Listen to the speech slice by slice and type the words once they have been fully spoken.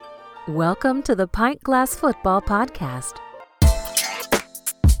Welcome to the Pint Glass Football Podcast.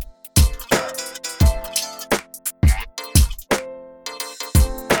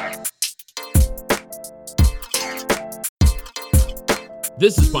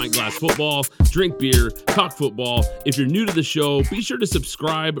 This is Pint Glass Football. Drink beer, talk football. If you're new to the show, be sure to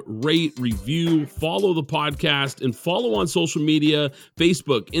subscribe, rate, review, follow the podcast, and follow on social media,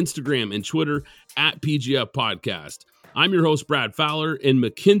 Facebook, Instagram, and Twitter at PGF Podcast. I'm your host, Brad Fowler, and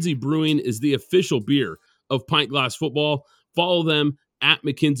McKenzie Brewing is the official beer of Pint Glass Football. Follow them at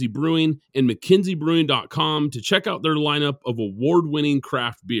McKenzie Brewing and McKenzieBrewing.com to check out their lineup of award-winning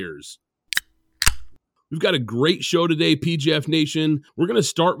craft beers. We've got a great show today, PGF Nation. We're going to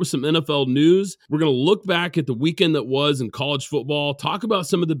start with some NFL news. We're going to look back at the weekend that was in college football, talk about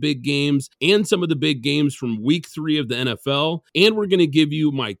some of the big games and some of the big games from week 3 of the NFL. And we're going to give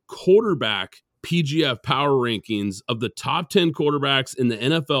you my quarterback PGF power rankings of the top 10 quarterbacks in the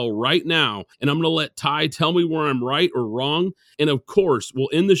NFL right now. And I'm going to let Ty tell me where I'm right or wrong. And of course, we'll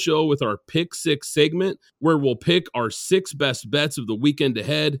end the show with our Pick 6 segment where we'll pick our 6 best bets of the weekend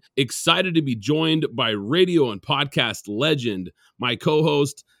ahead. Excited to be joined by radio and podcast legend, my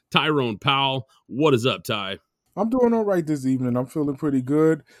co-host, Tyrone Powell. What is up, Ty? I'm doing all right this evening. I'm feeling pretty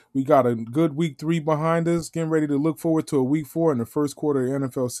good. We got a good week 3 behind us, getting ready to look forward to a week 4 in the first quarter of the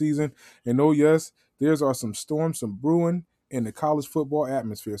NFL season. And oh yes, there's some storms, some brewing in the college football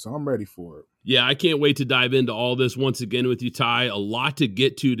atmosphere, so I'm ready for it. Yeah, I can't wait to dive into all this once again with you, Ty. A lot to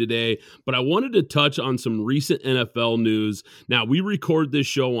get to today, but I wanted to touch on some recent NFL news. Now, we record this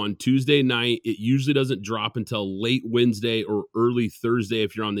show on Tuesday night. It usually doesn't drop until late Wednesday or early Thursday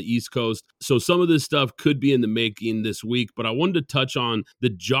if you're on the East Coast. So some of this stuff could be in the making this week, but I wanted to touch on the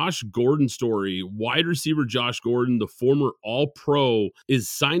Josh Gordon story. Wide receiver Josh Gordon, the former All-Pro, is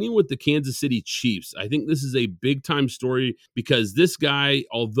signing with the Kansas City Chiefs. I think this is a big-time story because this guy,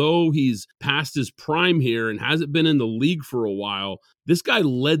 although he's past his prime here and hasn't been in the league for a while, this guy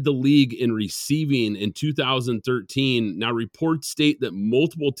led the league in receiving in 2013. Now, reports state that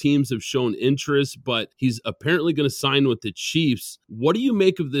multiple teams have shown interest, but he's apparently going to sign with the Chiefs. What do you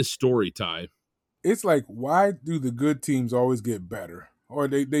make of this story, Ty? It's like, why do the good teams always get better? Or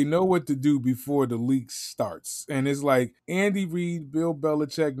they know what to do before the league starts. And it's like Andy Reid, Bill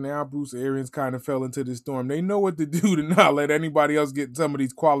Belichick, now Bruce Arians kind of fell into the storm. They know what to do to not let anybody else get some of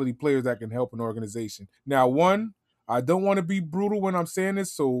these quality players that can help an organization. Now, one, I don't want to be brutal when I'm saying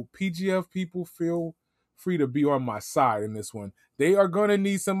this, so PGF people feel free to be on my side in this one. They are going to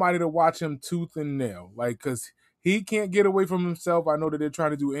need somebody to watch him tooth and nail, because he can't get away from himself. I know that they're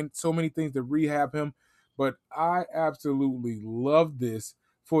trying to do so many things to rehab him, but I absolutely love this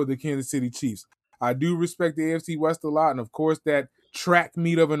for the Kansas City Chiefs. I do respect the AFC West a lot, and of course that track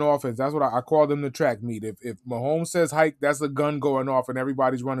meet of an offense. That's what I call them, the track meet. If Mahomes says hike, that's a gun going off, and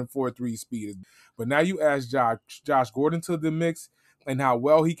everybody's running 4.3 speed. But now you add Josh Gordon to the mix and how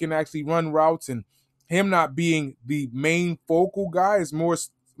well he can actually run routes, and him not being the main focal guy is more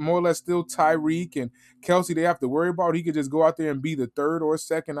or less still Tyreek and Kelsey they have to worry about. He could just go out there and be the third or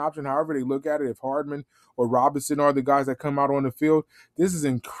second option, however they look at it, if Hardman or Robinson are the guys that come out on the field. This is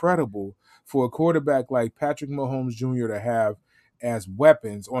incredible for a quarterback like Patrick Mahomes Jr. to have as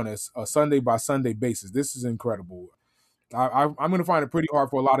weapons on a Sunday-by-Sunday basis. This is incredible. I'm going to find it pretty hard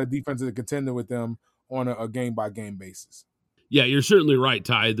for a lot of defenses to contend with them on a game-by-game basis. Yeah, you're certainly right,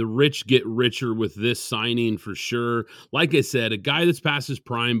 Ty. The rich get richer with this signing for sure. Like I said, a guy that's past his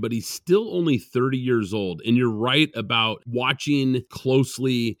prime, but he's still only 30 years old. And you're right about watching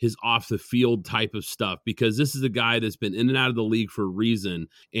closely his off-the-field type of stuff, because this is a guy that's been in and out of the league for a reason,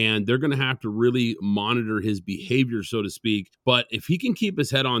 and they're going to have to really monitor his behavior, so to speak. But if he can keep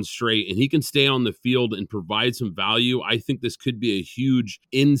his head on straight and he can stay on the field and provide some value, I think this could be a huge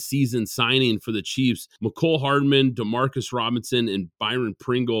in-season signing for the Chiefs. Mecole Hardman, DeMarcus Robinson, and Byron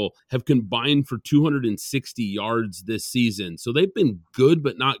Pringle have combined for 260 yards this season. So they've been good,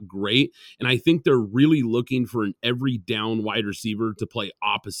 but not great. And I think they're really looking for an every down wide receiver to play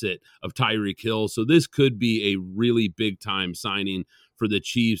opposite of Tyreek Hill. So this could be a really big time signing for the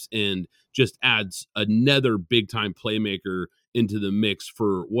Chiefs and just adds another big time playmaker into the mix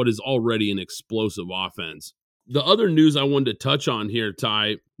for what is already an explosive offense. The other news I wanted to touch on here,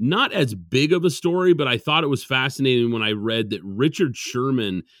 Ty, not as big of a story, but I thought it was fascinating when I read that Richard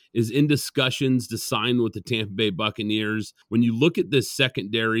Sherman is in discussions to sign with the Tampa Bay Buccaneers. When you look at this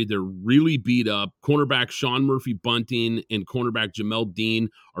secondary, they're really beat up. Cornerback Sean Murphy-Bunting and cornerback Jamel Dean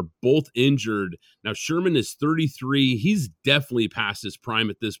are both injured. Now, Sherman is 33. He's definitely past his prime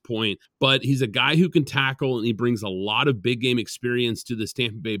at this point, but he's a guy who can tackle, and he brings a lot of big game experience to this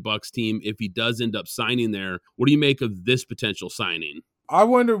Tampa Bay Bucs team if he does end up signing there. What do you make of this potential signing? I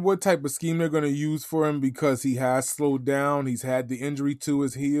wonder what type of scheme they're going to use for him because he has slowed down. He's had the injury to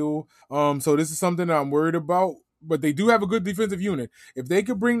his heel. So this is something that I'm worried about. But they do have a good defensive unit. If they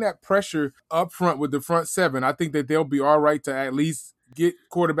could bring that pressure up front with the front seven, I think that they'll be all right to at least get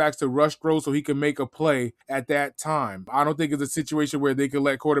quarterbacks to rush throw so he can make a play at that time. I don't think it's a situation where they could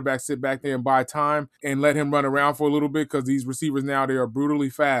let quarterbacks sit back there and buy time and let him run around for a little bit because these receivers now, they are brutally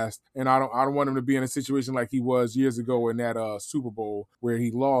fast, and I don't want him to be in a situation like he was years ago in that Super Bowl where he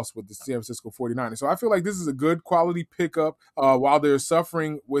lost with the San Francisco 49ers. So I feel like this is a good quality pickup while they're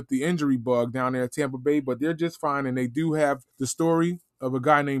suffering with the injury bug down there at Tampa Bay, but they're just fine, and they do have the story of a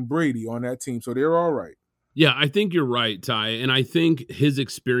guy named Brady on that team, so they're all right. Yeah, I think you're right, Ty. And I think his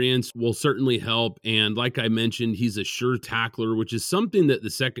experience will certainly help. And like I mentioned, he's a sure tackler, which is something that the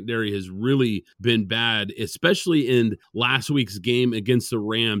secondary has really been bad, especially in last week's game against the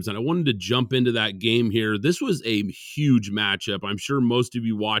Rams. And I wanted to jump into that game here. This was a huge matchup. I'm sure most of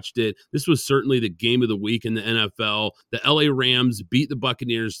you watched it. This was certainly the game of the week in the NFL. The LA Rams beat the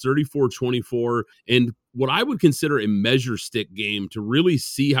Buccaneers 34-24. And what I would consider a measure stick game to really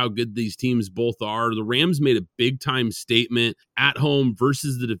see how good these teams both are. The Rams made a big time statement at home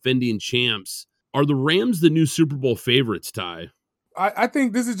versus the defending champs. Are the Rams the new Super Bowl favorites, Ty? I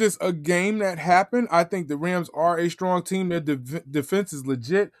think this is just a game that happened. I think the Rams are a strong team. Their defense is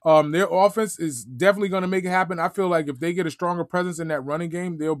legit. Their offense is definitely going to make it happen. I feel like if they get a stronger presence in that running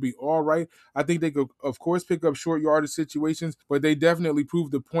game, they'll be all right. I think they could, of course, pick up short yardage situations, but they definitely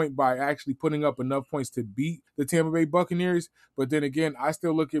proved the point by actually putting up enough points to beat the Tampa Bay Buccaneers. But then again, I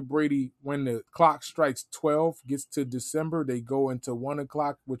still look at Brady when the clock strikes 12, gets to December, they go into 1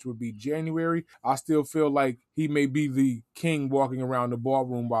 o'clock, which would be January. I still feel like he may be the king walking around the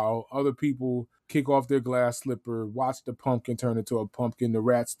ballroom while other people kick off their glass slipper, watch the pumpkin turn into a pumpkin, the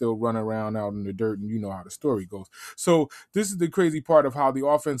rats still run around out in the dirt, and you know how the story goes. So this is the crazy part of how the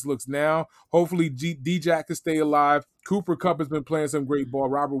offense looks now. Hopefully D-Jack can stay alive. Cooper Kupp has been playing some great ball.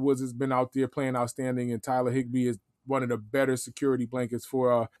 Robert Woods has been out there playing outstanding, and Tyler Higbee is one of the better security blankets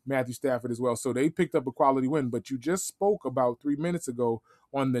for Matthew Stafford as well. So they picked up a quality win, but you just spoke about 3 minutes ago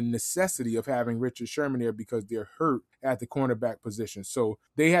on the necessity of having Richard Sherman there because they're hurt at the cornerback position. So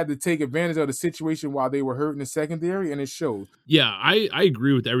they had to take advantage of the situation while they were hurt in the secondary, and it showed. Yeah, I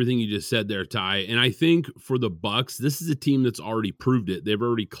agree with everything you just said there, Ty. And I think for the Bucs, this is a team that's already proved it. They've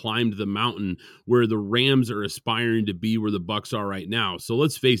already climbed the mountain where the Rams are aspiring to be where the Bucs are right now. So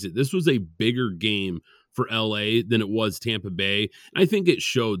let's face it, this was a bigger game for LA than it was Tampa Bay. And I think it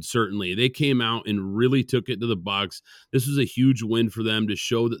showed, certainly. They came out and really took it to the Bucs. This was a huge win for them to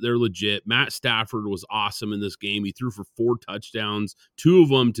show that they're legit. Matt Stafford was awesome in this game. He threw for 4 touchdowns, 2 of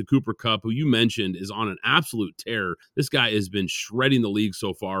them to Cooper Kupp, who you mentioned is on an absolute tear. This guy has been shredding the league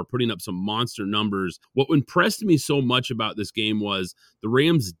so far, putting up some monster numbers. What impressed me so much about this game was the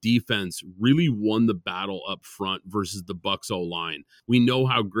Rams defense really won the battle up front versus the Bucs O-line. We know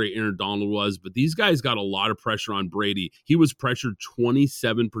how great Aaron Donald was, but these guys got a lot of pressure on Brady. He was pressured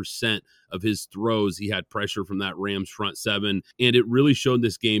 27% of his throws. He had pressure from that Rams front seven, and it really showed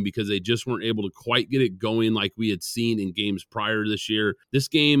this game because they just weren't able to quite get it going like we had seen in games prior this year. This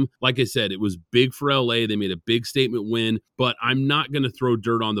game, like I said, it was big for LA. They made a big statement win, but I'm not going to throw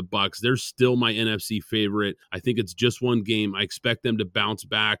dirt on the Bucs. They're still my NFC favorite. I think it's just one game. I expect them to bounce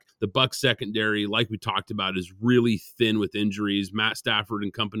back. The Bucs secondary, like we talked about, is really thin with injuries. Matt Stafford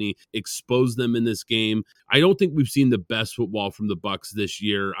and company exposed them in this game. I don't think we've seen the best football from the Bucs this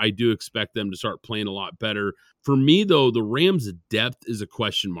year. I do expect them to start playing a lot better. For me, though, the Rams' depth is a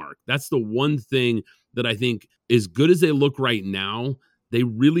question mark. That's the one thing that I think, as good as they look right now, they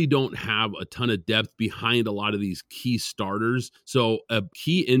really don't have a ton of depth behind a lot of these key starters. So a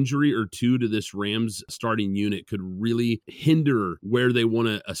key injury or two to this Rams starting unit could really hinder where they want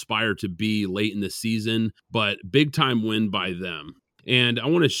to aspire to be late in the season, but big time win by them. And I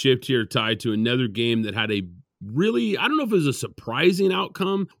want to shift here, Ty, to another game that had a really, I don't know if it was a surprising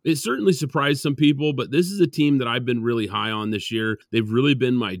outcome. It certainly surprised some people, but this is a team that I've been really high on this year. They've really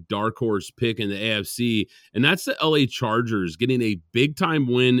been my dark horse pick in the AFC, and that's the LA Chargers getting a big time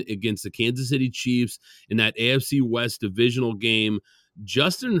win against the Kansas City Chiefs in that AFC West divisional game.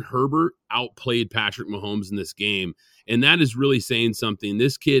 Justin Herbert outplayed Patrick Mahomes in this game, and that is really saying something.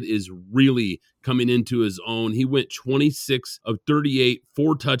 This kid is really coming into his own. He went 26 of 38,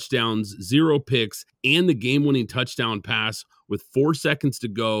 4 touchdowns, 0 picks, and the game-winning touchdown pass with 4 seconds to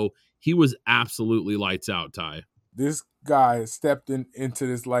go. He was absolutely lights out, Ty. This guy has stepped into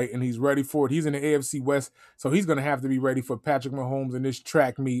this light, and he's ready for it. He's in the AFC West, so he's going to have to be ready for Patrick Mahomes in this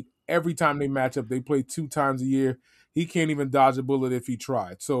track meet. Every time they match up, they play 2 times a year. He can't even dodge a bullet if he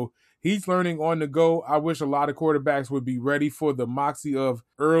tried. So he's learning on the go. I wish a lot of quarterbacks would be ready for the moxie of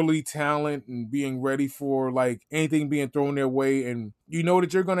early talent and being ready for like anything being thrown their way. And you know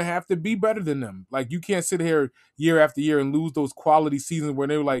that you're going to have to be better than them. Like you can't sit here year after year and lose those quality seasons where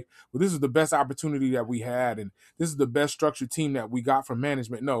they're like, well, this is the best opportunity that we had. And this is the best structured team that we got from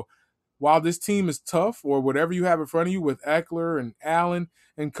management. No, while this team is tough or whatever you have in front of you with Eckler and Allen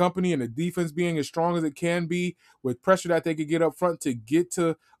and company and the defense being as strong as it can be with pressure that they could get up front to get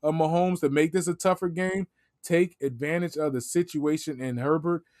to Mahomes to make this a tougher game, take advantage of the situation in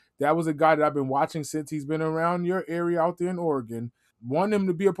Herbert. That was a guy that I've been watching since he's been around your area out there in Oregon. Want him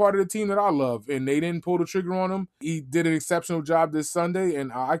to be a part of the team that I love, and they didn't pull the trigger on him. He did an exceptional job this Sunday,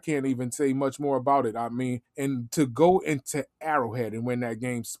 and I can't even say much more about it. I mean, and to go into Arrowhead and win that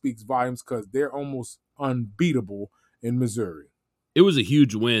game speaks volumes because they're almost unbeatable in Missouri. It was a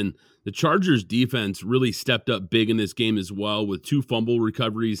huge win. The Chargers defense really stepped up big in this game as well with 2 fumble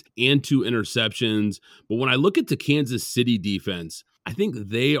recoveries and 2 interceptions. But when I look at the Kansas City defense, I think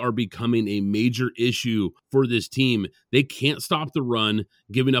they are becoming a major issue for this team. They can't stop the run,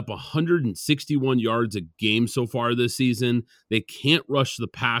 giving up 161 yards a game so far this season. They can't rush the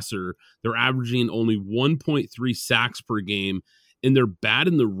passer. They're averaging only 1.3 sacks per game, and they're bad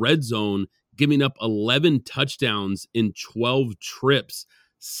in the red zone, giving up 11 touchdowns in 12 trips.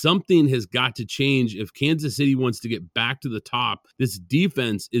 Something has got to change if Kansas City wants to get back to the top. This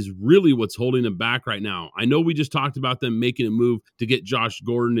defense is really what's holding them back right now. I know we just talked about them making a move to get Josh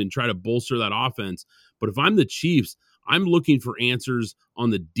Gordon and try to bolster that offense, but if I'm the Chiefs, I'm looking for answers on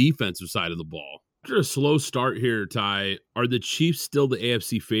the defensive side of the ball. After a slow start here, Ty, are the Chiefs still the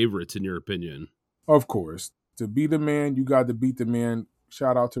AFC favorites in your opinion? Of course. To be the man, you got to beat the man.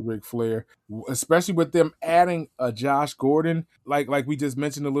 Shout out to Ric Flair, especially with them adding a Josh Gordon. Like we just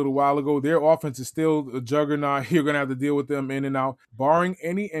mentioned a little while ago, their offense is still a juggernaut. You're going to have to deal with them in and out, barring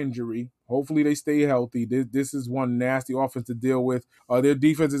any injury. Hopefully they stay healthy. This is one nasty offense to deal with. Their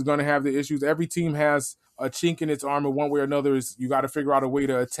defense is going to have the issues. Every team has a chink in its armor one way or another. Is you got to figure out a way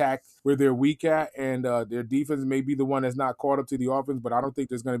to attack where they're weak at, and their defense may be the one that's not caught up to the offense, but I don't think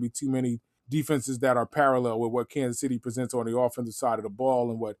there's going to be too many defenses that are parallel with what Kansas City presents on the offensive side of the ball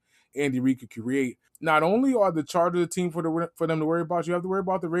and what Andy Reid could create. Not only are the Chargers a team for them to worry about, you have to worry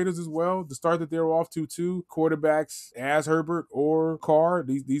about the Raiders as well. The start that they're off to, too. Quarterbacks as Herbert or Carr,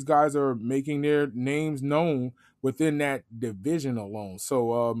 these guys are making their names known within that division alone.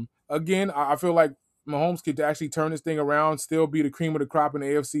 So, again, I feel like Mahomes could actually turn this thing around, still be the cream of the crop in the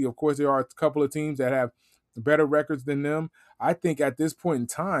AFC. Of course, there are a couple of teams that have better records than them. I think at this point in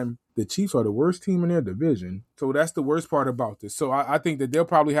time, the Chiefs are the worst team in their division. So that's the worst part about this. So I think that they'll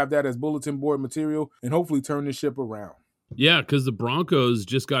probably have that as bulletin board material and hopefully turn the ship around. Yeah, because the Broncos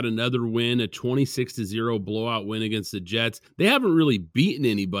just got another win, a 26-0 blowout win against the Jets. They haven't really beaten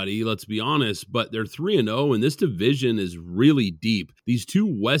anybody, let's be honest, but they're 3-0, and this division is really deep. These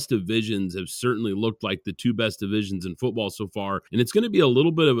 2 West divisions have certainly looked like the 2 best divisions in football so far, and it's going to be a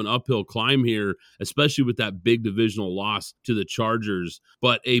little bit of an uphill climb here, especially with that big divisional loss to the Chargers.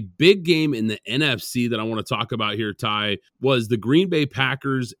 But a big game in the NFC that I want to talk about here, Ty, was the Green Bay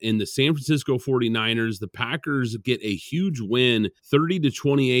Packers and the San Francisco 49ers. The Packers get a huge win,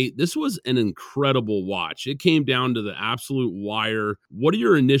 30-28. This was an incredible watch. It came down to the absolute wire. What are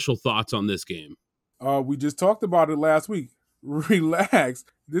your initial thoughts on this game? We just talked about it last week. Relax.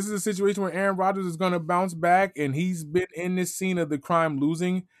 This is a situation where Aaron Rodgers is going to bounce back, and he's been in this scene of the crime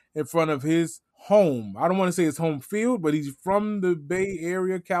losing in front of his home. I don't want to say his home field, but he's from the Bay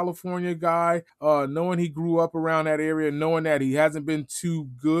Area, California guy, knowing he grew up around that area, knowing that he hasn't been too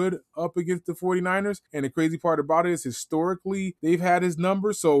good up against the 49ers. And the crazy part about it is historically they've had his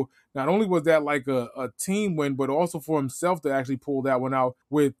number. So not only was that like a team win, but also for himself to actually pull that one out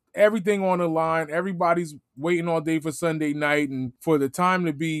with everything on the line. Everybody's waiting all day for Sunday night and for the time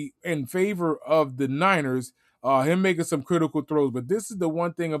to be in favor of the Niners. Him making some critical throws. But this is the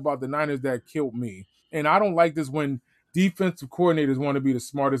one thing about the Niners that killed me. And I don't like this when defensive coordinators want to be the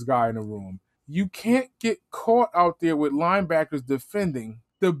smartest guy in the room. You can't get caught out there with linebackers defending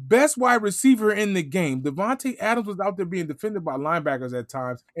the best wide receiver in the game. Devontae Adams was out there being defended by linebackers at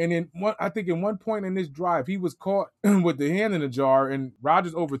times. And I think in one point in this drive, he was caught with the hand in the jar, and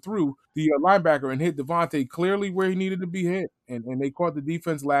Rodgers overthrew the linebacker and hit Devontae clearly where he needed to be hit. And they caught the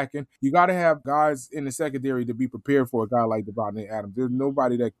defense lacking. You got to have guys in the secondary to be prepared for a guy like Devontae Adams. There's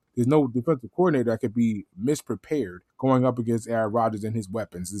no defensive coordinator that could be misprepared going up against Aaron Rodgers and his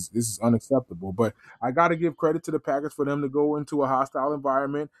weapons. This is unacceptable. But I got to give credit to the Packers for them to go into a hostile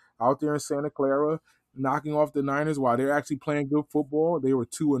environment out there in Santa Clara knocking off the Niners while they're actually playing good football. They were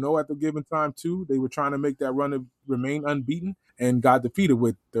 2-0 at the given time, too. They were trying to make that run to remain unbeaten and got defeated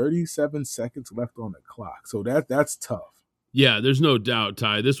with 37 seconds left on the clock. So that's tough. Yeah, there's no doubt,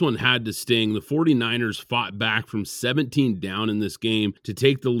 Ty. This one had to sting. The 49ers fought back from 17 down in this game to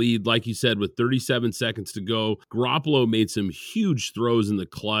take the lead, like you said, with 37 seconds to go. Garoppolo made some huge throws in the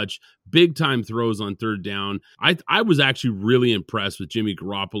clutch, big-time throws on third down. I was actually really impressed with Jimmy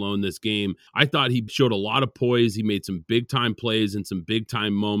Garoppolo in this game. I thought he showed a lot of poise. He made some big-time plays and some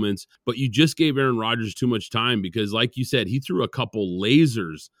big-time moments, but you just gave Aaron Rodgers too much time because, like you said, he threw a couple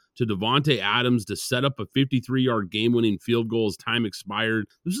lasers to Davante Adams to set up a 53-yard game-winning field goal as time expired.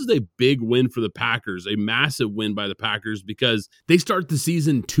 This is a big win for the Packers, a massive win by the Packers because they start the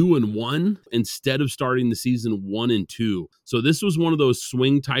season 2-1 instead of starting the season 1-2. So this was one of those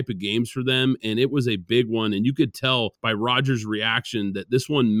swing type of games for them, and it was a big one. And you could tell by Rodgers' reaction that this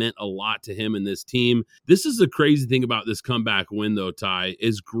one meant a lot to him and this team. This is the crazy thing about this comeback win, though, Ty.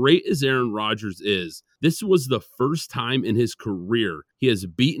 As great as Aaron Rodgers is, this was the first time in his career he has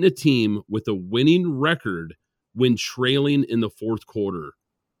beaten a team with a winning record when trailing in the fourth quarter.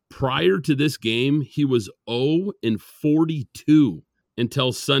 Prior to this game, he was 0-42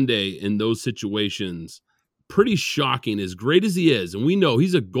 until Sunday in those situations. Pretty shocking, as great as he is. And we know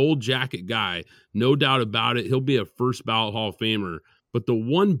he's a gold jacket guy, no doubt about it. He'll be a first ballot Hall of Famer. But the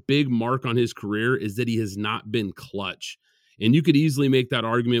one big mark on his career is that he has not been clutch. And you could easily make that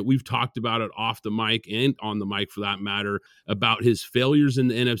argument. We've talked about it off the mic and on the mic for that matter, about his failures in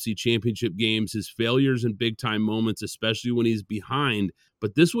the NFC Championship games, his failures in big-time moments, especially when he's behind.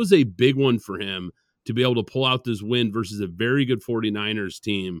 But this was a big one for him to be able to pull out this win versus a very good 49ers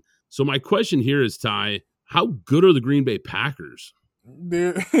team. So my question here is, Ty, how good are the Green Bay Packers?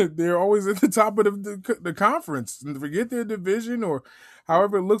 They're always at the top of the conference. Forget their division or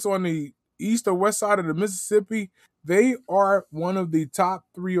however it looks on the east or west side of the Mississippi. They are one of the top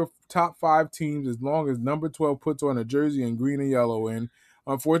 3 or top 5 teams as long as number 12 puts on a jersey in green and yellow. And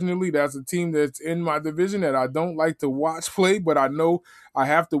unfortunately, that's a team that's in my division that I don't like to watch play, but I know I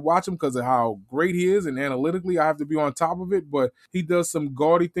have to watch him because of how great he is. And analytically, I have to be on top of it. But he does some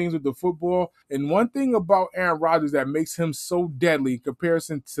gaudy things with the football. And one thing about Aaron Rodgers that makes him so deadly in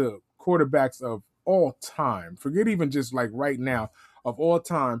comparison to quarterbacks of all time, forget even just like right now, of all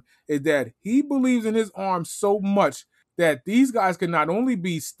time, is that he believes in his arm so much that these guys can not only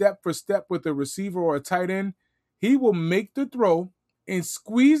be step for step with a receiver or a tight end, he will make the throw and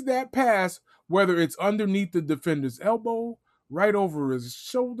squeeze that pass, whether it's underneath the defender's elbow, right over his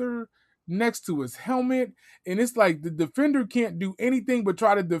shoulder, next to his helmet. And it's like the defender can't do anything but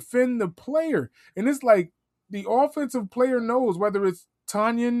try to defend the player. And it's like the offensive player knows, whether it's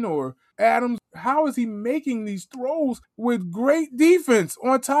Tanyan or Adams, how is he making these throws with great defense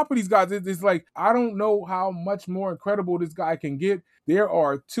on top of these guys? It's like, I don't know how much more incredible this guy can get. There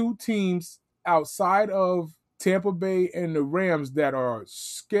are 2 teams outside of Tampa Bay and the Rams that are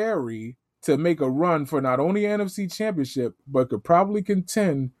scary to make a run for not only NFC Championship, but could probably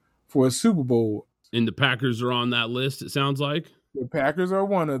contend for a Super Bowl. And the Packers are on that list, it sounds like? The Packers are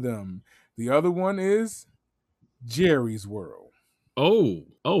one of them. The other one is Jerry's World. Oh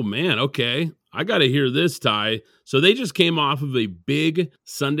man, okay. I got to hear this, Ty. So they just came off of a big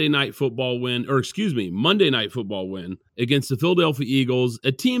Monday Night Football win against the Philadelphia Eagles,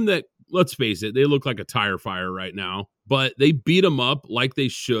 a team that, let's face it, they look like a tire fire right now, but they beat them up like they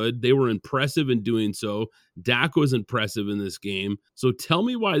should. They were impressive in doing so. Dak was impressive in this game. So tell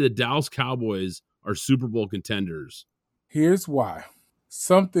me why the Dallas Cowboys are Super Bowl contenders. Here's why.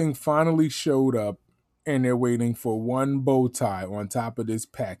 Something finally showed up, and they're waiting for one bow tie on top of this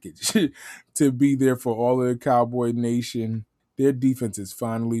package to be there for all of the Cowboy Nation. Their defense is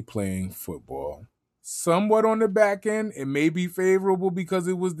finally playing football. Somewhat on the back end, it may be favorable because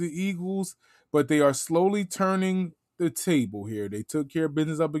it was the Eagles, but they are slowly turning the table here. They took care of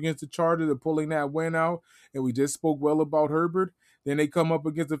business up against the Chargers. They're pulling that win out, and we just spoke well about Herbert. Then they come up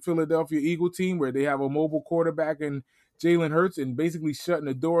against the Philadelphia Eagle team where they have a mobile quarterback in Jalen Hurts and basically shutting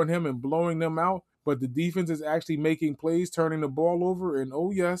the door on him and blowing them out. But the defense is actually making plays, turning the ball over. And oh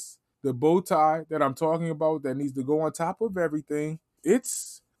yes, the bow tie that I'm talking about that needs to go on top of everything,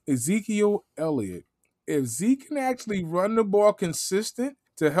 it's Ezekiel Elliott. If Zeke can actually run the ball consistent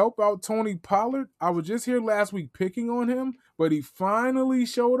to help out Tony Pollard, I was just here last week picking on him, but he finally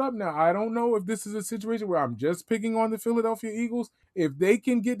showed up. Now, I don't know if this is a situation where I'm just picking on the Philadelphia Eagles. If they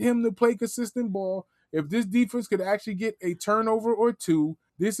can get him to play consistent ball, if this defense could actually get a turnover or 2,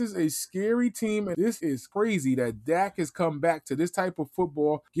 This is a scary team, and this is crazy that Dak has come back to this type of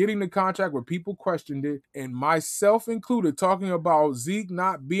football, getting the contract where people questioned it, and myself included, talking about Zeke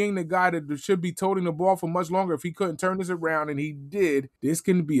not being the guy that should be toting the ball for much longer if he couldn't turn this around, and he did. This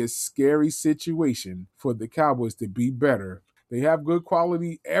can be a scary situation for the Cowboys to be better. They have good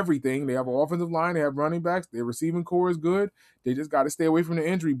quality everything. They have an offensive line. They have running backs. Their receiving core is good. They just got to stay away from the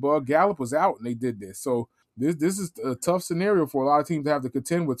injury bug. Gallup was out, and they did this. So this is a tough scenario for a lot of teams to have to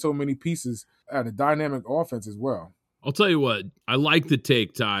contend with so many pieces at a dynamic offense as well. I'll tell you what, I like the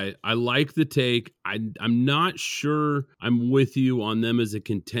take, Ty. I like the take. I'm not sure I'm with you on them as a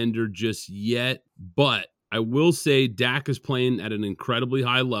contender just yet, but I will say Dak is playing at an incredibly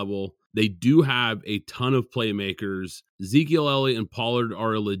high level. They do have a ton of playmakers. Ezekiel Elliott and Pollard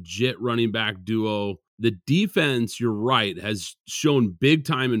are a legit running back duo. The defense, you're right, has shown big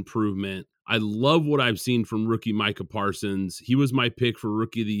time improvement. I love what I've seen from rookie Micah Parsons. He was my pick for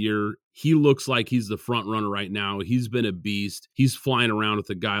rookie of the year. He looks like he's the front runner right now. He's been a beast. He's flying around with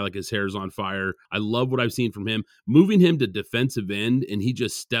a guy like his hair's on fire. I love what I've seen from him. Moving him to defensive end, and he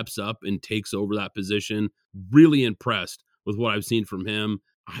just steps up and takes over that position. Really impressed with what I've seen from him.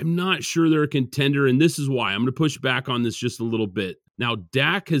 I'm not sure they're a contender, and this is why. I'm going to push back on this just a little bit. Now,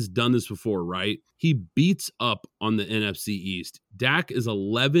 Dak has done this before, right? He beats up on the NFC East. Dak is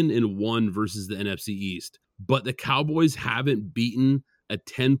 11-1 versus the NFC East, but the Cowboys haven't beaten a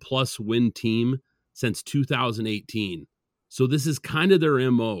 10-plus win team since 2018. So this is kind of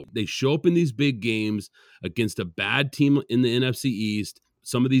their MO. They show up in these big games against a bad team in the NFC East.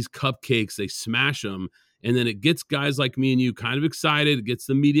 Some of these cupcakes, they smash them. And then it gets guys like me and you kind of excited. It gets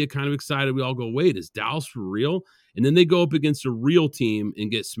the media kind of excited. We all go, wait, is Dallas for real? And then they go up against a real team and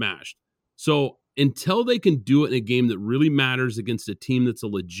get smashed. So until they can do it in a game that really matters against a team that's a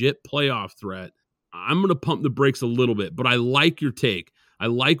legit playoff threat, I'm going to pump the brakes a little bit. But I like your take. I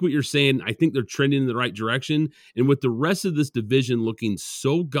like what you're saying. I think they're trending in the right direction. And with the rest of this division looking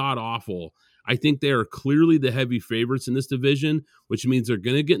so god-awful, I think they are clearly the heavy favorites in this division, which means they're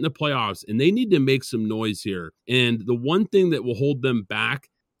going to get in the playoffs, and they need to make some noise here. And the one thing that will hold them back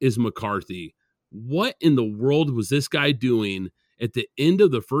is McCarthy. What in the world was this guy doing at the end of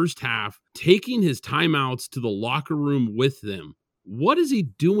the first half, taking his timeouts to the locker room with them? What is he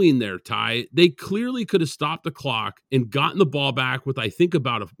doing there, Ty? They clearly could have stopped the clock and gotten the ball back with, I think,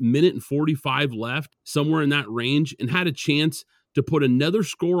 about 1:45 left, somewhere in that range, and had a chance to put another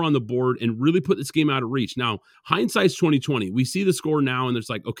score on the board and really put this game out of reach. Now, hindsight's 2020. We see the score now, and it's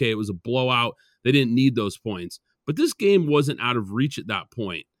like, okay, it was a blowout. They didn't need those points. But this game wasn't out of reach at that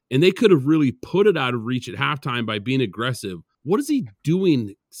point, and they could have really put it out of reach at halftime by being aggressive. What is he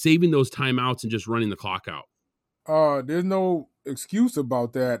doing, saving those timeouts and just running the clock out? There's no excuse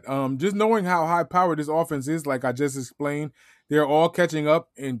about that. Just knowing how high-powered this offense is, like I just explained, they're all catching up,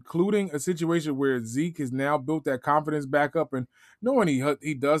 including a situation where Zeke has now built that confidence back up, and knowing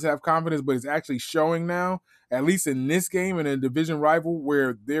he does have confidence, but it's actually showing now, at least in this game in a division rival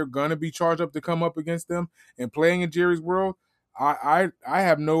where they're gonna be charged up to come up against them and playing in Jerry's world. I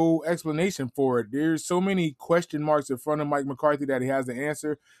have no explanation for it. There's so many question marks in front of Mike McCarthy that he has the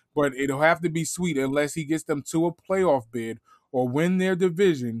answer, but it'll have to be sweet unless he gets them to a playoff bid or win their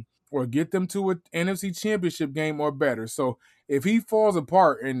division or get them to an NFC championship game or better. So if he falls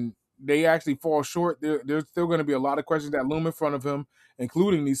apart and they actually fall short, there's still going to be a lot of questions that loom in front of him,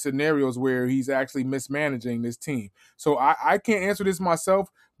 including these scenarios where he's actually mismanaging this team. So I can't answer this myself,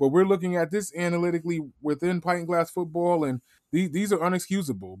 but we're looking at this analytically within Pint Glass Football, and these are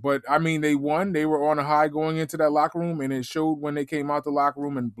unexcusable. But, I mean, they won. They were on a high going into that locker room, and it showed when they came out the locker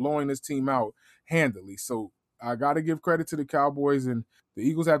room and blowing this team out handily. So I got to give credit to the Cowboys, and the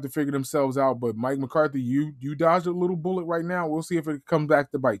Eagles have to figure themselves out. But, Mike McCarthy, you dodged a little bullet right now. We'll see if it comes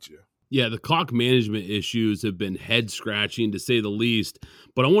back to bite you. Yeah, the clock management issues have been head-scratching, to say the least.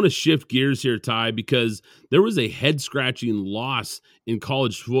 But I want to shift gears here, Ty, because there was a head-scratching loss in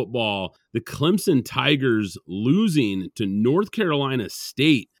college football. The Clemson Tigers losing to North Carolina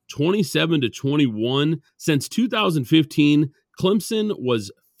State 27-21. Since 2015, Clemson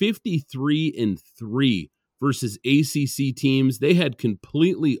was 53-3 versus ACC teams. They had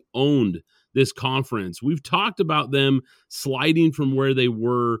completely owned this conference. We've talked about them sliding from where they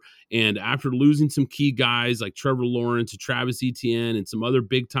were, and after losing some key guys like Trevor Lawrence, Travis Etienne, and some other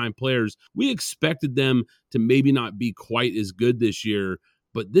big-time players, we expected them to maybe not be quite as good this year,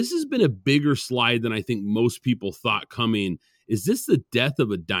 but this has been a bigger slide than I think most people thought coming. Is this the death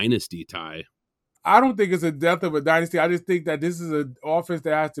of a dynasty, Ty? I don't think it's a death of a dynasty. I just think that this is an offense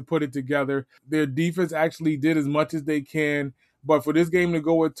that has to put it together. Their defense actually did as much as they can, but for this game to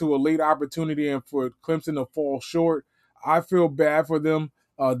go into a late opportunity and for Clemson to fall short, I feel bad for them.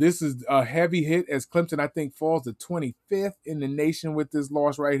 This is a heavy hit as Clemson, I think, falls to 25th in the nation with this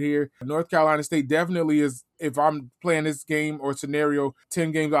loss right here. North Carolina State definitely is, if I'm playing this game or scenario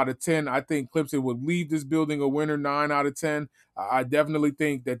 10 games out of 10, I think Clemson would leave this building a winner 9 out of 10. I definitely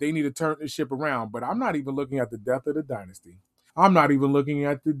think that they need to turn the ship around, but I'm not even looking at the depth of the dynasty. I'm not even looking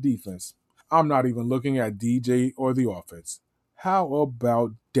at the defense. I'm not even looking at DJ or the offense. How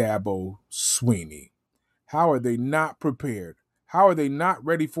about Dabo Swinney? How are they not prepared? How are they not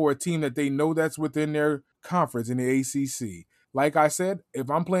ready for a team that they know that's within their conference in the ACC? Like I said, if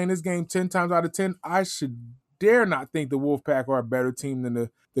I'm playing this game 10 times out of 10, I should dare not think the Wolfpack are a better team than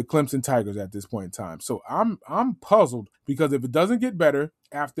the Clemson Tigers at this point in time. So I'm puzzled because if it doesn't get better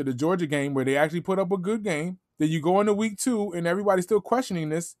after the Georgia game where they actually put up a good game, then you go into week 2 and everybody's still questioning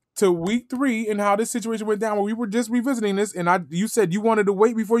this, to week 3 and how this situation went down where we were just revisiting this, and you said you wanted to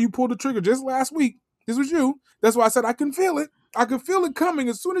wait before you pulled the trigger just last week. This was you. That's why I said I can feel it. I could feel it coming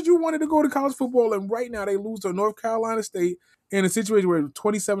as soon as you wanted to go to college football, and right now they lose to North Carolina State in a situation where it was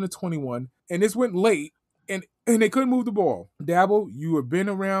 27-21, and this went late, and they couldn't move the ball. Dabo, you have been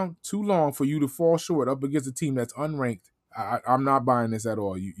around too long for you to fall short up against a team that's unranked. I'm not buying this at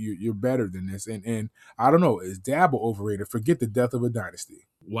all. You're better than this, and I don't know. Is Dabo overrated? Forget the death of a dynasty.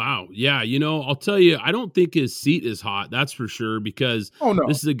 Wow. Yeah. I'll tell you, I don't think his seat is hot. That's for sure, because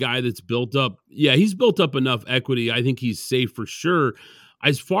this is a guy that's built up. Yeah, he's built up enough equity. I think he's safe for sure.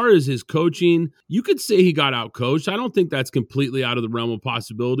 As far as his coaching, you could say he got out coached. I don't think that's completely out of the realm of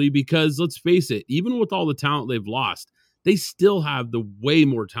possibility because let's face it, even with all the talent they've lost, they still have the way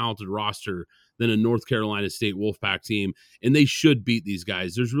more talented roster than a North Carolina State Wolfpack team, and they should beat these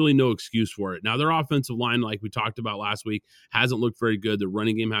guys. There's really no excuse for it. Now, their offensive line, like we talked about last week, hasn't looked very good. The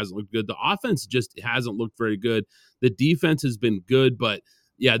running game hasn't looked good. The offense just hasn't looked very good. The defense has been good, but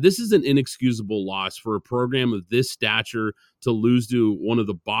yeah, this is an inexcusable loss for a program of this stature to lose to one of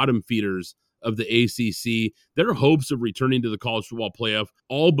the bottom feeders of the ACC. Their hopes of returning to the college football playoff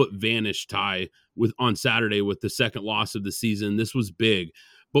all but vanished, Ty, on Saturday with the second loss of the season. This was big.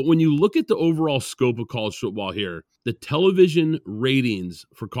 But when you look at the overall scope of college football here, the television ratings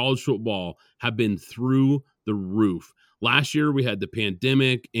for college football have been through the roof. Last year, we had the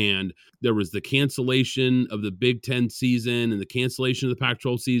pandemic, and there was the cancellation of the Big Ten season and the cancellation of the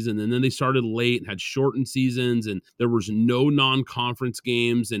Pac-12 season, and then they started late and had shortened seasons, and there was no non-conference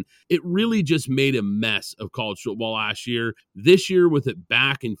games, and it really just made a mess of college football last year. This year, with it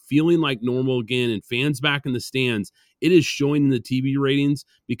back and feeling like normal again and fans back in the stands, it is showing in the TV ratings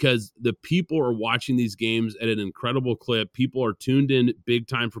because the people are watching these games at an incredible clip. People are tuned in big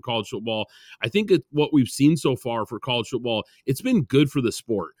time for college football. I think what we've seen so far for college football, it's been good for the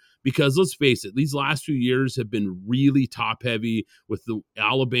sport because let's face it, these last few years have been really top heavy with the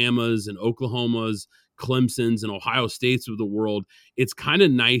Alabamas and Oklahomas, Clemsons and Ohio States of the world. It's kind of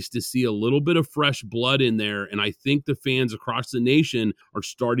nice to see a little bit of fresh blood in there. And I think the fans across the nation are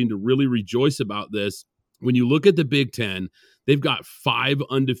starting to really rejoice about this. When you look at the Big Ten, they've got 5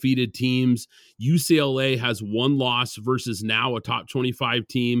 undefeated teams. UCLA has 1 loss versus now a top 25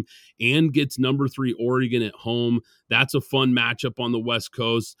 team and gets number 3 Oregon at home. That's a fun matchup on the West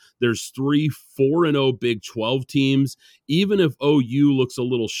Coast. There's 3 4-0 Big 12 teams. Even if OU looks a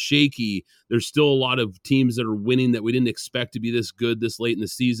little shaky, there's still a lot of teams that are winning that we didn't expect to be this good this late in the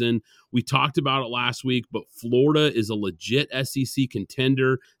season. We talked about it last week, but Florida is a legit SEC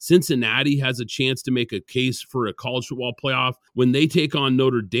contender. Cincinnati has a chance to make a case for a college football playoff when they take on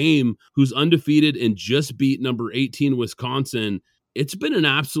Notre Dame, who's undefeated and just beat number 18 Wisconsin. It's been an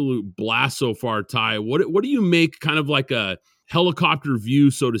absolute blast so far, Ty. What do you make, kind of like a helicopter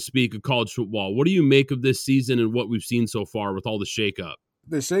view, so to speak, of college football? What do you make of this season and what we've seen so far with all the shakeup?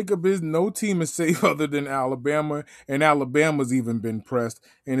 The shakeup is no team is safe other than Alabama, and Alabama's even been pressed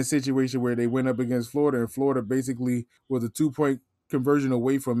in a situation where they went up against Florida, and Florida basically was a 2-point conversion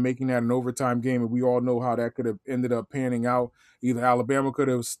away from making that an overtime game, and we all know how that could have ended up panning out. Either Alabama could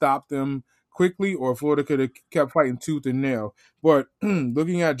have stopped them quickly, or Florida could have kept fighting tooth and nail. But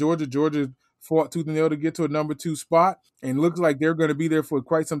looking at Georgia fought tooth and nail to get to a number 2 spot, and looks like they're going to be there for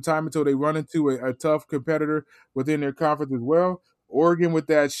quite some time until they run into a tough competitor within their conference as well. Oregon, with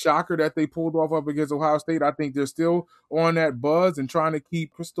that shocker that they pulled off up against Ohio State, I think they're still on that buzz and trying to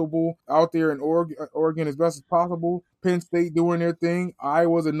keep Cristobal out there in Oregon as best as possible. Penn State doing their thing.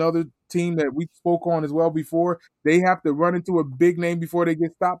 Iowa's another team that we spoke on as well before. They have to run into a big name before they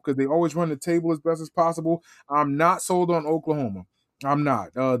get stopped because they always run the table as best as possible. I'm not sold on Oklahoma. I'm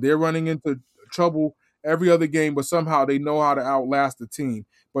not. They're running into trouble every other game, but somehow they know how to outlast the team.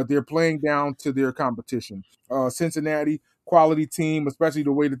 But they're playing down to their competition. Cincinnati, quality team, especially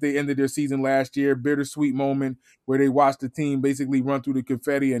the way that they ended their season last year. Bittersweet moment where they watched the team basically run through the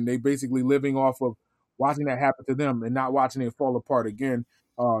confetti, and they basically living off of watching that happen to them and not watching it fall apart again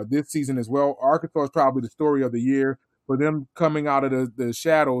this season as well. Arkansas is probably the story of the year for them coming out of the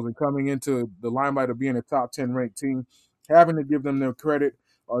shadows and coming into the limelight of being a top 10 ranked team, having to give them their credit.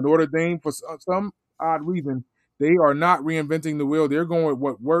 Notre Dame, for some odd reason, they are not reinventing the wheel. They're going with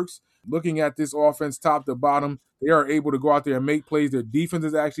what works. Looking at this offense top to bottom, they are able to go out there and make plays. Their defense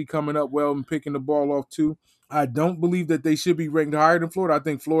is actually coming up well and picking the ball off too. I don't believe that they should be ranked higher than Florida. I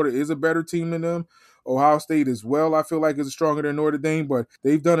think Florida is a better team than them. Ohio State as well, I feel like, is stronger than Notre Dame, but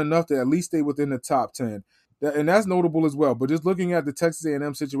they've done enough to at least stay within the top 10. And that's notable as well. But just looking at the Texas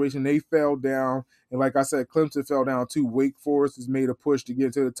A&M situation, they fell down. And like I said, Clemson fell down too. Wake Forest has made a push to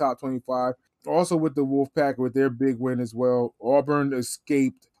get to the top 25. Also with the Wolfpack with their big win as well. Auburn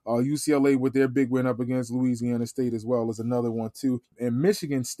escaped. UCLA with their big win up against Louisiana State as well is another one too. And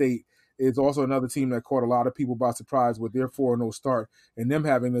Michigan State is also another team that caught a lot of people by surprise with their 4-0 start and them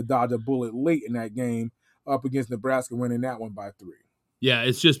having to dodge a bullet late in that game up against Nebraska, winning that one by 3. Yeah,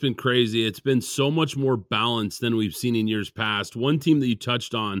 it's just been crazy. It's been so much more balanced than we've seen in years past. One team that you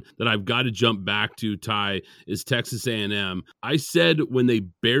touched on that I've got to jump back to, Ty, is Texas A&M. I said when they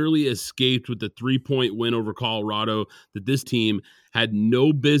barely escaped with the 3-point win over Colorado that this team had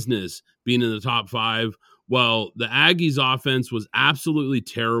no business being in the top 5. Well, the Aggies offense was absolutely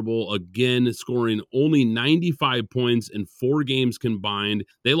terrible, again, scoring only 95 points in 4 games combined.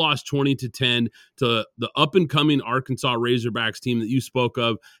 They lost 20-10 to the up-and-coming Arkansas Razorbacks team that you spoke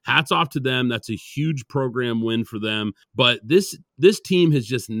of. Hats off to them. That's a huge program win for them. But this team has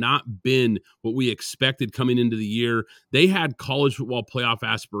just not been what we expected coming into the year. They had college football playoff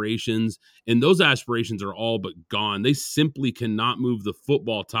aspirations, and those aspirations are all but gone. They simply cannot move the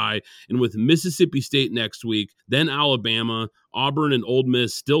football, Tie. And with Mississippi State next week, then Alabama, Auburn, and Ole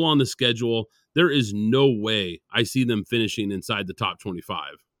Miss still on the schedule, there is no way I see them finishing inside the top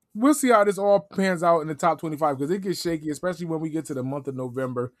 25. We'll see how this all pans out in the top 25 because it gets shaky, especially when we get to the month of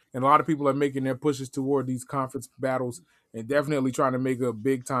November. And a lot of people are making their pushes toward these conference battles and definitely trying to make a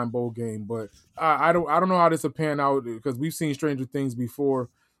big-time bowl game. But I don't know how this will pan out because we've seen stranger things before.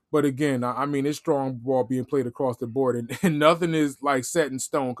 But again, I mean, it's strong ball being played across the board, and nothing is like set in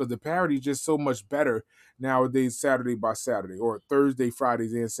stone because the parity is just so much better nowadays, Saturday by Saturday, or Thursday,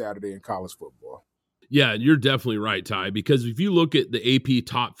 Fridays, and Saturday in college football. Yeah, you're definitely right, Ty, because if you look at the AP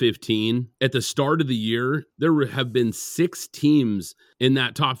top 15, at the start of the year, there have been 6 teams in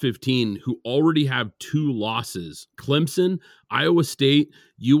that top 15 who already have 2 losses. Clemson, Iowa State,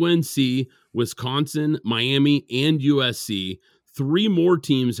 UNC, Wisconsin, Miami, and USC. 3 more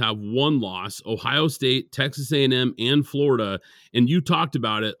teams have 1 loss, Ohio State, Texas A&M, and Florida. And you talked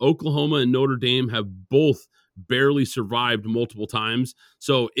about it, Oklahoma and Notre Dame have both barely survived multiple times.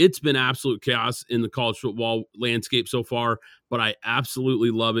 So it's been absolute chaos in the college football landscape so far, but I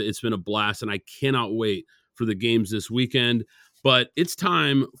absolutely love it. It's been a blast, and I cannot wait for the games this weekend. But it's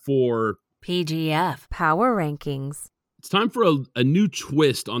time for PGF Power Rankings. It's time for a new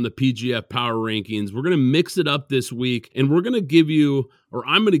twist on the PGF Power Rankings. We're going to mix it up this week, and we're going to give you, or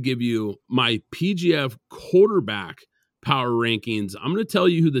I'm going to give you, my PGF quarterback power rankings. I'm going to tell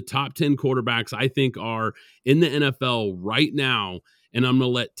you who the top 10 quarterbacks I think are in the NFL right now, and I'm going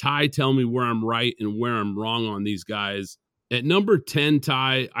to let Ty tell me where I'm right and where I'm wrong on these guys. At number 10,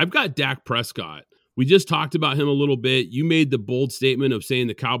 Ty, I've got Dak Prescott. We just talked about him a little bit. You made the bold statement of saying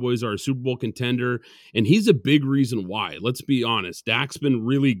the Cowboys are a Super Bowl contender, and he's a big reason why. Let's be honest. Dak's been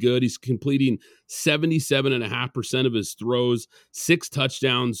really good. He's completing 77.5% of his throws, 6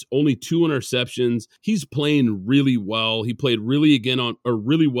 touchdowns, only 2 interceptions. He's playing really well. He played really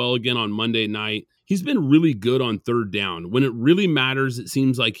well again on Monday night. He's been really good on third down. When it really matters, it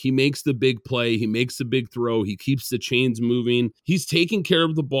seems like he makes the big play. He makes the big throw. He keeps the chains moving. He's taking care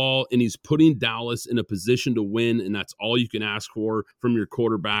of the ball, and he's putting Dallas in a position to win, and that's all you can ask for from your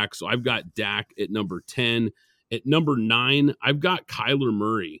quarterback. So I've got Dak at number 10. At number 9, I've got Kyler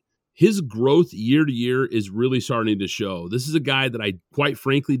Murray. His growth year to year is really starting to show. This is a guy that I quite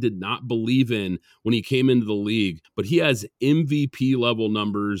frankly did not believe in when he came into the league, but he has MVP level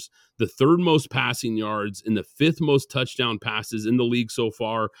numbers, the 3rd most passing yards and the 5th most touchdown passes in the league so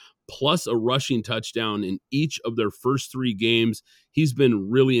far, plus a rushing touchdown in each of their first 3 games. He's been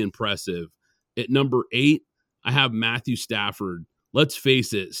really impressive. At number 8, I have Matthew Stafford. Let's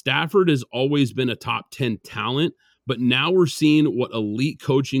face it, Stafford has always been a top 10 talent, but now we're seeing what elite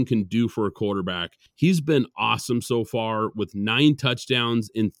coaching can do for a quarterback. He's been awesome so far with 9 touchdowns,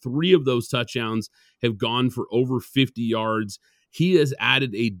 and 3 of those touchdowns have gone for over 50 yards. He has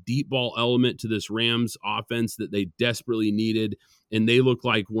added a deep ball element to this Rams offense that they desperately needed, and they look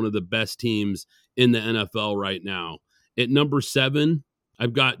like one of the best teams in the NFL right now. At number 7,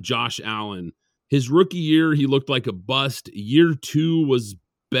 I've got Josh Allen. His rookie year, he looked like a bust. Year 2 was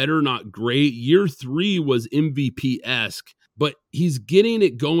better, not great. Year 3 was MVP-esque, but he's getting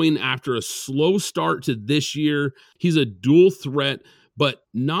it going after a slow start to this year. He's a dual threat, but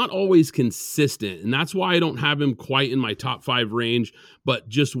not always consistent. And that's why I don't have him quite in my top 5 range, but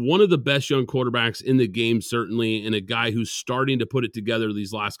just one of the best young quarterbacks in the game, certainly, and a guy who's starting to put it together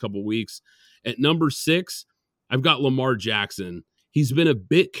these last couple weeks. At number 6, I've got Lamar Jackson. He's been a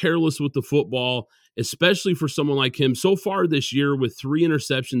bit careless with the football, especially for someone like him. So far this year, with 3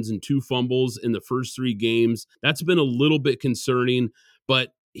 interceptions and 2 fumbles in the first 3 games, that's been a little bit concerning,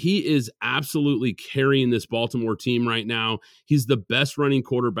 but he is absolutely carrying this Baltimore team right now. He's the best running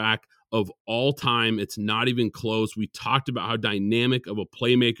quarterback of all time. It's not even close. We talked about how dynamic of a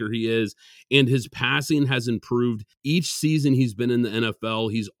playmaker he is, and his passing has improved each season he's been in the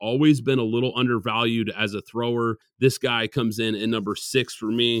NFL. He's always been a little undervalued as a thrower. This guy comes in at number 6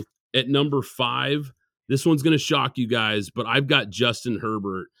 for me. At number 5, this one's going to shock you guys, but I've got Justin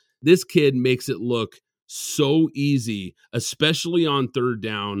Herbert. This kid makes it look so easy, especially on third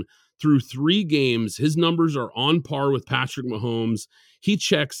down. Through 3 games, his numbers are on par with Patrick Mahomes. He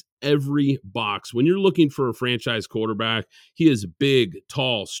checks every box. When you're looking for a franchise quarterback, he is big,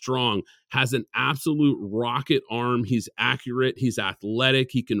 tall, strong, has an absolute rocket arm. He's accurate. He's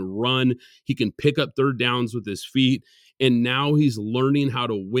athletic. He can run. He can pick up third downs with his feet. And now he's learning how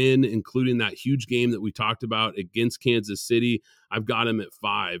to win, including that huge game that we talked about against Kansas City. I've got him at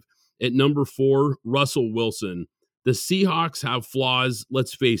 5. At number 4, Russell Wilson. The Seahawks have flaws.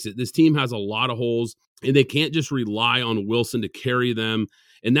 Let's face it. This team has a lot of holes, and they can't just rely on Wilson to carry them.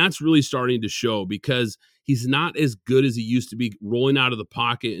 And that's really starting to show because he's not as good as he used to be rolling out of the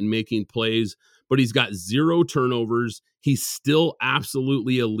pocket and making plays, but he's got 0 turnovers. He's still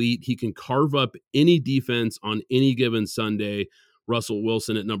absolutely elite. He can carve up any defense on any given Sunday. Russell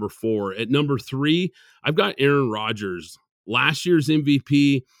Wilson at number 4. At number 3, I've got Aaron Rodgers. Last year's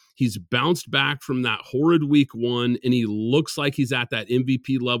MVP. He's bounced back from that horrid week 1, and he looks like he's at that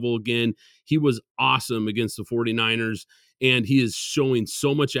MVP level again. He was awesome against the 49ers, and he is showing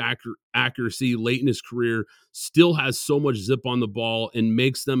so much accuracy late in his career, still has so much zip on the ball, and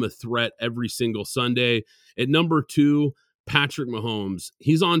makes them a threat every single Sunday. At number 2, Patrick Mahomes.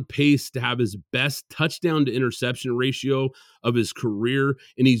 He's on pace to have his best touchdown to interception ratio of his career,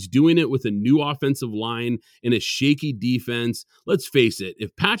 and he's doing it with a new offensive line and a shaky defense. Let's face it,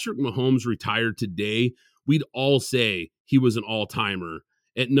 if Patrick Mahomes retired today, we'd all say he was an all-timer.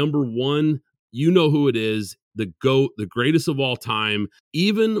 At number 1, you know who it is, the GOAT, the greatest of all time.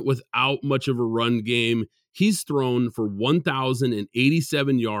 Even without much of a run game, he's thrown for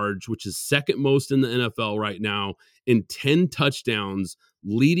 1,087 yards, which is second most in the NFL right now, and 10 touchdowns,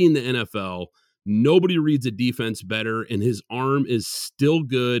 leading the NFL. Nobody reads a defense better, and his arm is still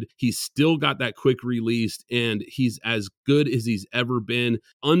good. He's still got that quick release, and he's as good as he's ever been.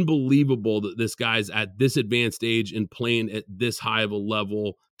 Unbelievable that this guy's at this advanced age and playing at this high of a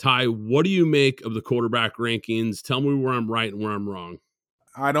level. Ty, what do you make of the quarterback rankings? Tell me where I'm right and where I'm wrong.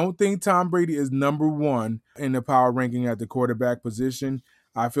 I don't think Tom Brady is number 1 in the power ranking at the quarterback position.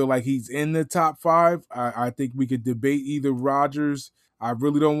 I feel like he's in the top 5. I think we could debate either Rodgers. I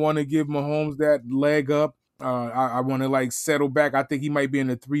really don't want to give Mahomes that leg up. I want to settle back. I think he might be in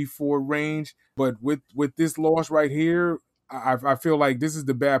the 3-4 range. But with this loss right here, I feel like this is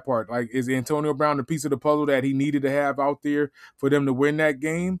the bad part. Is Antonio Brown the piece of the puzzle that he needed to have out there for them to win that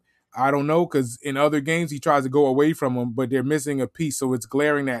game? I don't know, because in other games he tries to go away from them, but they're missing a piece. So it's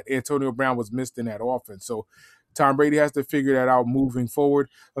glaring that Antonio Brown was missed in that offense. So Tom Brady has to figure that out moving forward,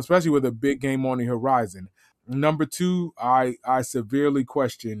 especially with a big game on the horizon. Number 2, I severely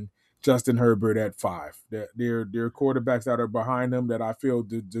question Justin Herbert at 5. There are quarterbacks that are behind him that I feel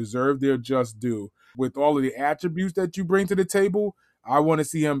deserve their just due. With all of the attributes that you bring to the table, I want to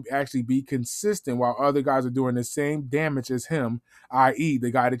see him actually be consistent while other guys are doing the same damage as him, i.e.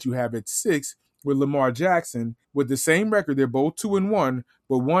 the guy that you have at 6 with Lamar Jackson. With the same record, they're both 2-1,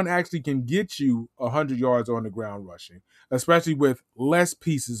 but one actually can get you 100 yards on the ground rushing, especially with less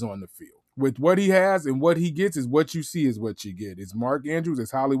pieces on the field. With what he has and what he gets is what you see is what you get. It's Mark Andrews,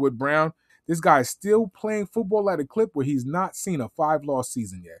 it's Hollywood Brown. This guy is still playing football at a clip where he's not seen a 5-loss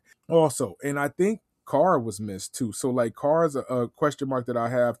season yet. Also, and I think Carr was missed too. So Carr's a question mark that I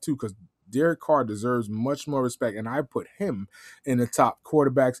have too, because Derek Carr deserves much more respect, and I put him in the top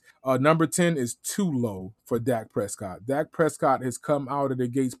quarterbacks. Number 10 is too low for Dak Prescott. Dak Prescott has come out of the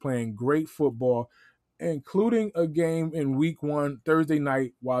gates playing great football, including a game in week 1, Thursday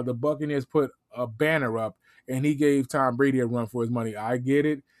night, while the Buccaneers put a banner up and he gave Tom Brady a run for his money. I get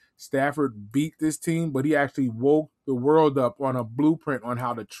it. Stafford beat this team, but he actually woke the world up on a blueprint on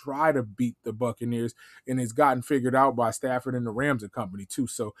how to try to beat the Buccaneers, and it's gotten figured out by Stafford and the Rams and company too.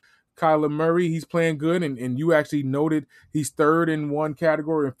 So Kyler Murray, he's playing good, and you actually noted he's third in one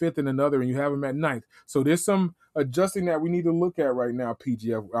category and fifth in another, and you have him at ninth. So there's some adjusting that we need to look at right now,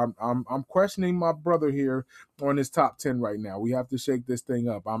 PGF. I'm questioning my brother here on his top 10 right now. We have to shake this thing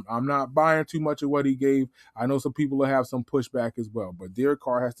up. I'm not buying too much of what he gave. I know some people will have some pushback as well, but Derek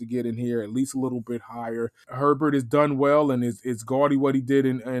Carr has to get in here at least a little bit higher. Herbert has done well, and it's gaudy what he did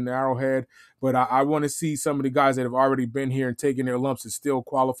in Arrowhead, but I want to see some of the guys that have already been here and taken their lumps and still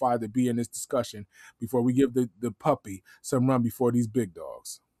qualified to be in this discussion before we give the puppy some run before these big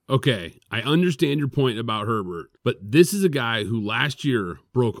dogs. Okay, I understand your point about Herbert, but this is a guy who last year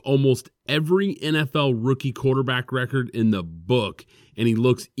broke almost every NFL rookie quarterback record in the book, and he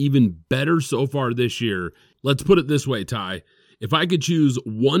looks even better so far this year. Let's put it this way, Ty. If I could choose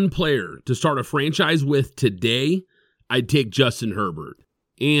one player to start a franchise with today, I'd take Justin Herbert.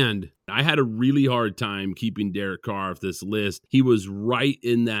 And I had a really hard time keeping Derek Carr off this list. He was right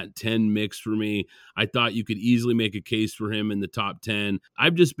in that 10 mix for me. I thought you could easily make a case for him in the top 10.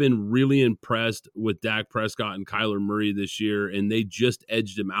 I've just been really impressed with Dak Prescott and Kyler Murray this year, and they just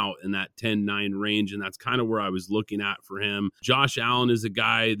edged him out in that 10-9 range, and that's kind of where I was looking at for him. Josh Allen is a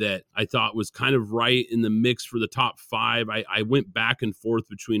guy that I thought was kind of right in the mix for the top 5. I went back and forth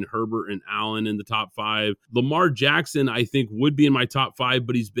between Herbert and Allen in the top 5. Lamar Jackson, I think, would be in my top 5,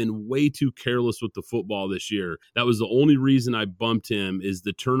 but he's been way too careless with the football this year. That was the only reason I bumped him, is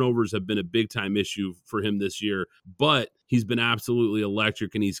the turnovers have been a big time issue for him this year, but he's been absolutely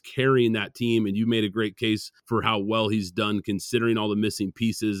electric and he's carrying that team. And you made a great case for how well he's done considering all the missing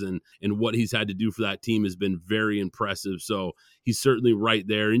pieces, and what he's had to do for that team has been very impressive. So he's certainly right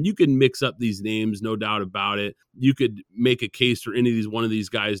there. And you can mix up these names, no doubt about it. You could make a case for one of these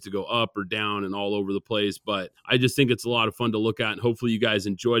guys to go up or down and all over the place. But I just think it's a lot of fun to look at. And hopefully you guys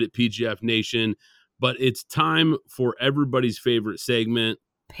enjoyed it, PGF Nation. But it's time for everybody's favorite segment,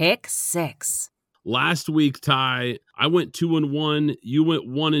 Pick 6. Last week, Ty, I went 2-1. You went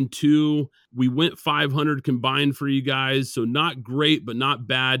 1-2. We went 500 combined for you guys. So not great, but not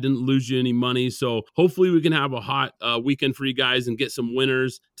bad. Didn't lose you any money. So hopefully we can have a hot weekend for you guys and get some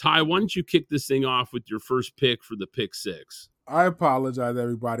winners. Ty, why don't you kick this thing off with your first pick for the pick 6? I apologize,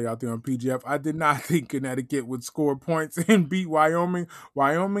 everybody out there on PGF. I did not think Connecticut would score points and beat Wyoming.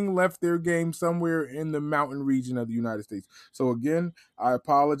 Wyoming left their game somewhere in the mountain region of the United States. So again, I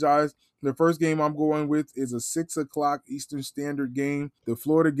apologize. The first game I'm going with is a 6 o'clock Eastern Standard game. The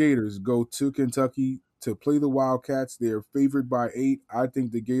Florida Gators go to Kentucky to play the Wildcats. They're favored by 8. I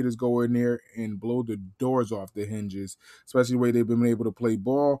think the Gators go in there and blow the doors off the hinges, especially the way they've been able to play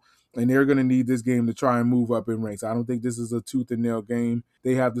ball. And they're going to need this game to try and move up in ranks. I don't think this is a tooth and nail game.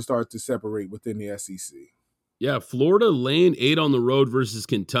 They have to start to separate within the SEC. Yeah, Florida laying 8 on the road versus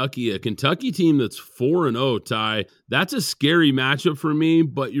Kentucky, a Kentucky team that's 4-0, Ty. That's a scary matchup for me,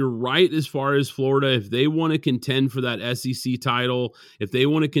 but you're right as far as Florida. If they want to contend for that SEC title, if they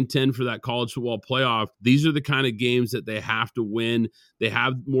want to contend for that college football playoff, these are the kind of games that they have to win. They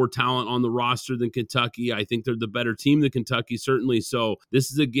have more talent on the roster than Kentucky. I think they're the better team than Kentucky, certainly. So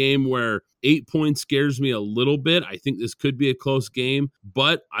this is a game where 8 points scares me a little bit. I think this could be a close game,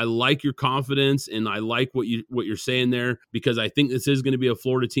 but I like your confidence and I like what you're saying there, because I think this is going to be a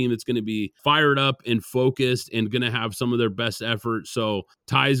Florida team that's going to be fired up and focused and going to have some of their best effort. So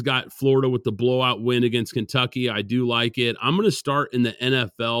Ty's got Florida with the blowout win against Kentucky. I do like it. I'm going to start in the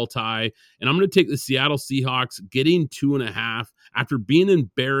NFL, Ty, and I'm going to take the Seattle Seahawks getting 2.5 after being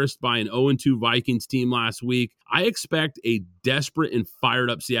embarrassed by an 0-2 Vikings team last week. I expect a desperate and fired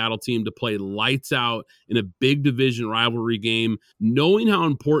up Seattle team to play lights out in a big division rivalry game. Knowing how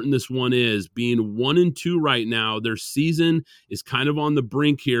important this one is, being 1-2 right now, their season is kind of on the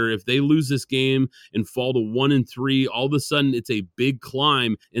brink here. If they lose this game and fall to 1-3, all of a sudden it's a big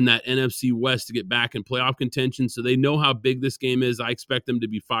climb in that NFC West to get back in playoff contention. So they know how big this game is. I expect them to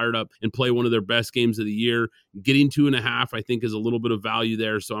be fired up and play one of their best games of the year. Getting 2.5, I think, is a little bit of value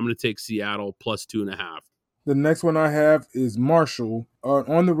there. So I'm going to take Seattle plus 2.5. The next one I have is Marshall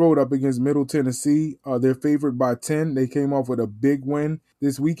on the road up against Middle Tennessee. They're favored by 10. They came off with a big win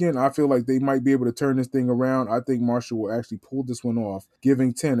this weekend. I feel like they might be able to turn this thing around. I think Marshall will actually pull this one off,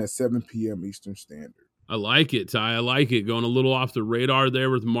 giving 10 at 7 p.m. Eastern Standard. I like it, Ty. I like it. Going a little off the radar there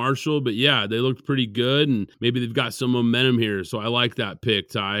with Marshall, but yeah, they looked pretty good, and maybe they've got some momentum here, so I like that pick,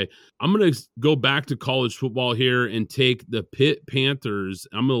 Ty. I'm going to go back to college football here and take the Pitt Panthers.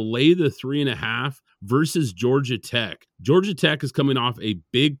 I'm going to lay the 3.5 versus Georgia Tech. Georgia Tech is coming off a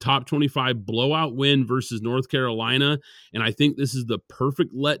big top 25 blowout win versus North Carolina, and I think this is the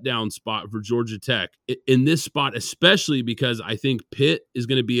perfect letdown spot for Georgia Tech. In this spot, especially because I think Pitt is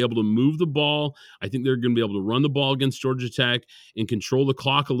going to be able to move the ball. I think they're going to be able to run the ball against Georgia Tech and control the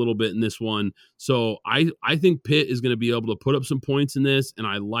clock a little bit in this one. So I think Pitt is going to be able to put up some points in this, and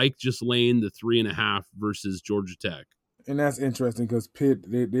I like just laying the 3.5 versus Georgia Tech. And that's interesting because Pitt,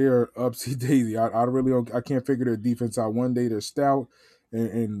 they are upsy daisy. I can't figure their defense out. One day they're stout,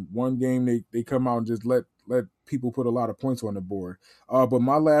 and one game they come out and just let people put a lot of points on the board. But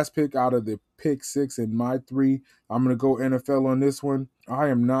my last pick out of the pick 6 and my 3, I'm going to go NFL on this one. I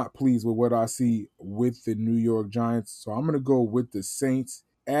am not pleased with what I see with the New York Giants, so I'm going to go with the Saints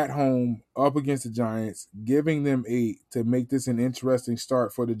at home up against the Giants, giving them 8 to make this an interesting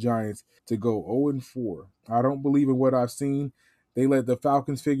start for the Giants to go 0-4. I don't believe in what I've seen. They let the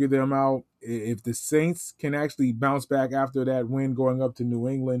Falcons figure them out. If the Saints can actually bounce back after that win going up to New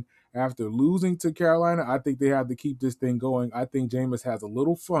England, after losing to Carolina, I think they have to keep this thing going. I think Jameis has a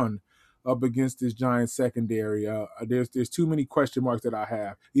little fun up against this Giants secondary. There's too many question marks that I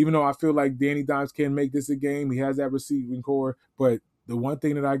have. Even though I feel like Danny Dimes can make this a game, he has that receiving core, but the one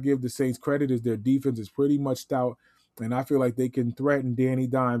thing that I give the Saints credit is their defense is pretty much stout, and I feel like they can threaten Danny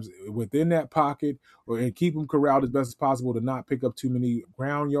Dimes within that pocket and keep him corralled as best as possible to not pick up too many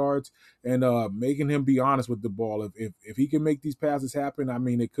ground yards and making him be honest with the ball. If he can make these passes happen, I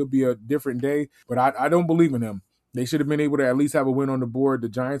mean, it could be a different day, but I don't believe in him. They should have been able to at least have a win on the board. The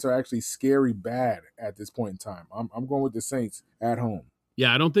Giants are actually scary bad at this point in time. I'm going with the Saints at home.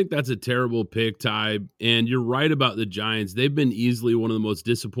 Yeah, I don't think that's a terrible pick, Ty. And you're right about the Giants. They've been easily one of the most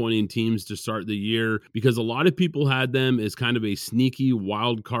disappointing teams to start the year because a lot of people had them as kind of a sneaky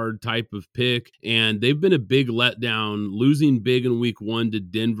wild card type of pick. And they've been a big letdown, losing big in week 1 to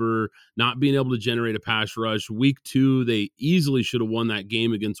Denver, not being able to generate a pass rush. Week 2, they easily should have won that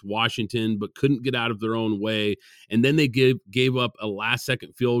game against Washington, but couldn't get out of their own way. And then they gave up a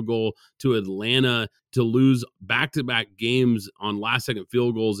last-second field goal to Atlanta. To lose back-to-back games on last-second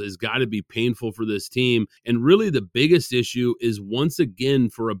field goals has got to be painful for this team. And really the biggest issue is, once again,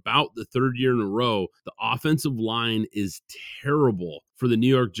 for about the third year in a row, the offensive line is terrible for the New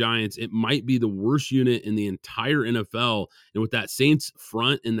York Giants. It might be the worst unit in the entire NFL. And with that Saints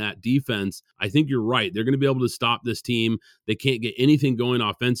front and that defense, I think you're right. They're going to be able to stop this team. They can't get anything going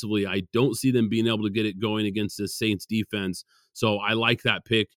offensively. I don't see them being able to get it going against this Saints defense. So I like that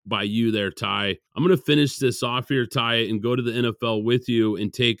pick by you there, Ty. I'm going to finish this off here, Ty, and go to the NFL with you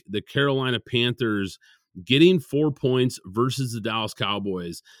and take the Carolina Panthers getting 4 points versus the Dallas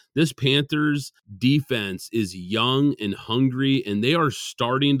Cowboys. This Panthers defense is young and hungry, and they are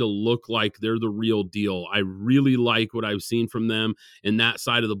starting to look like they're the real deal. I really like what I've seen from them in that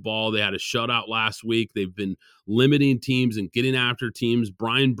side of the ball. They had a shutout last week. They've been limiting teams and getting after teams.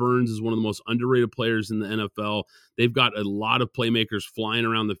 Brian Burns is one of the most underrated players in the NFL. They've got a lot of playmakers flying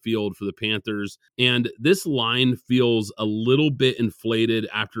around the field for the Panthers. And this line feels a little bit inflated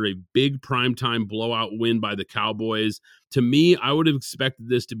after a big primetime blowout win by the Cowboys. To me, I would have expected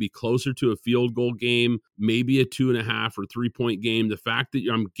this to be closer to a field goal game, maybe a 2.5 or 3 point game. The fact that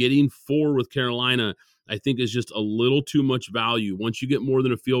I'm getting 4 with Carolina, I think, is just a little too much value. Once you get more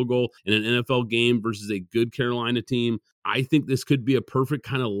than a field goal in an NFL game versus a good Carolina team, I think this could be a perfect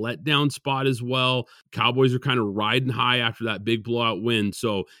kind of letdown spot as well. Cowboys are kind of riding high after that big blowout win.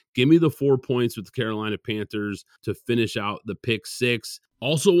 So give me the 4 points with the Carolina Panthers to finish out the pick 6.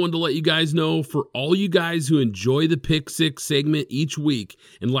 Also wanted to let you guys know, for all you guys who enjoy the Pick 6 segment each week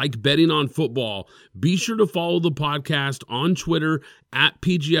and like betting on football, be sure to follow the podcast on Twitter at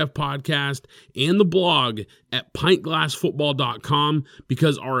PGF Podcast and the blog at pintglassfootball.com,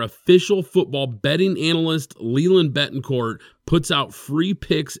 because our official football betting analyst, Leland Betancourt, puts out free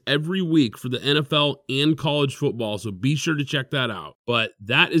picks every week for the NFL and college football, so be sure to check that out. But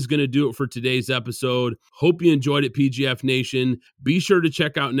that is going to do it for today's episode. Hope you enjoyed it, PGF Nation. Be sure to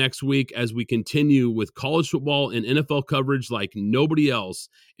check out next week as we continue with college football and NFL coverage like nobody else,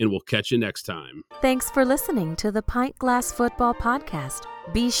 and we'll catch you next time. Thanks for listening to the Pint Glass Football Podcast.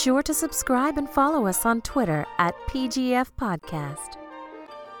 Be sure to subscribe and follow us on Twitter at PGF Podcast.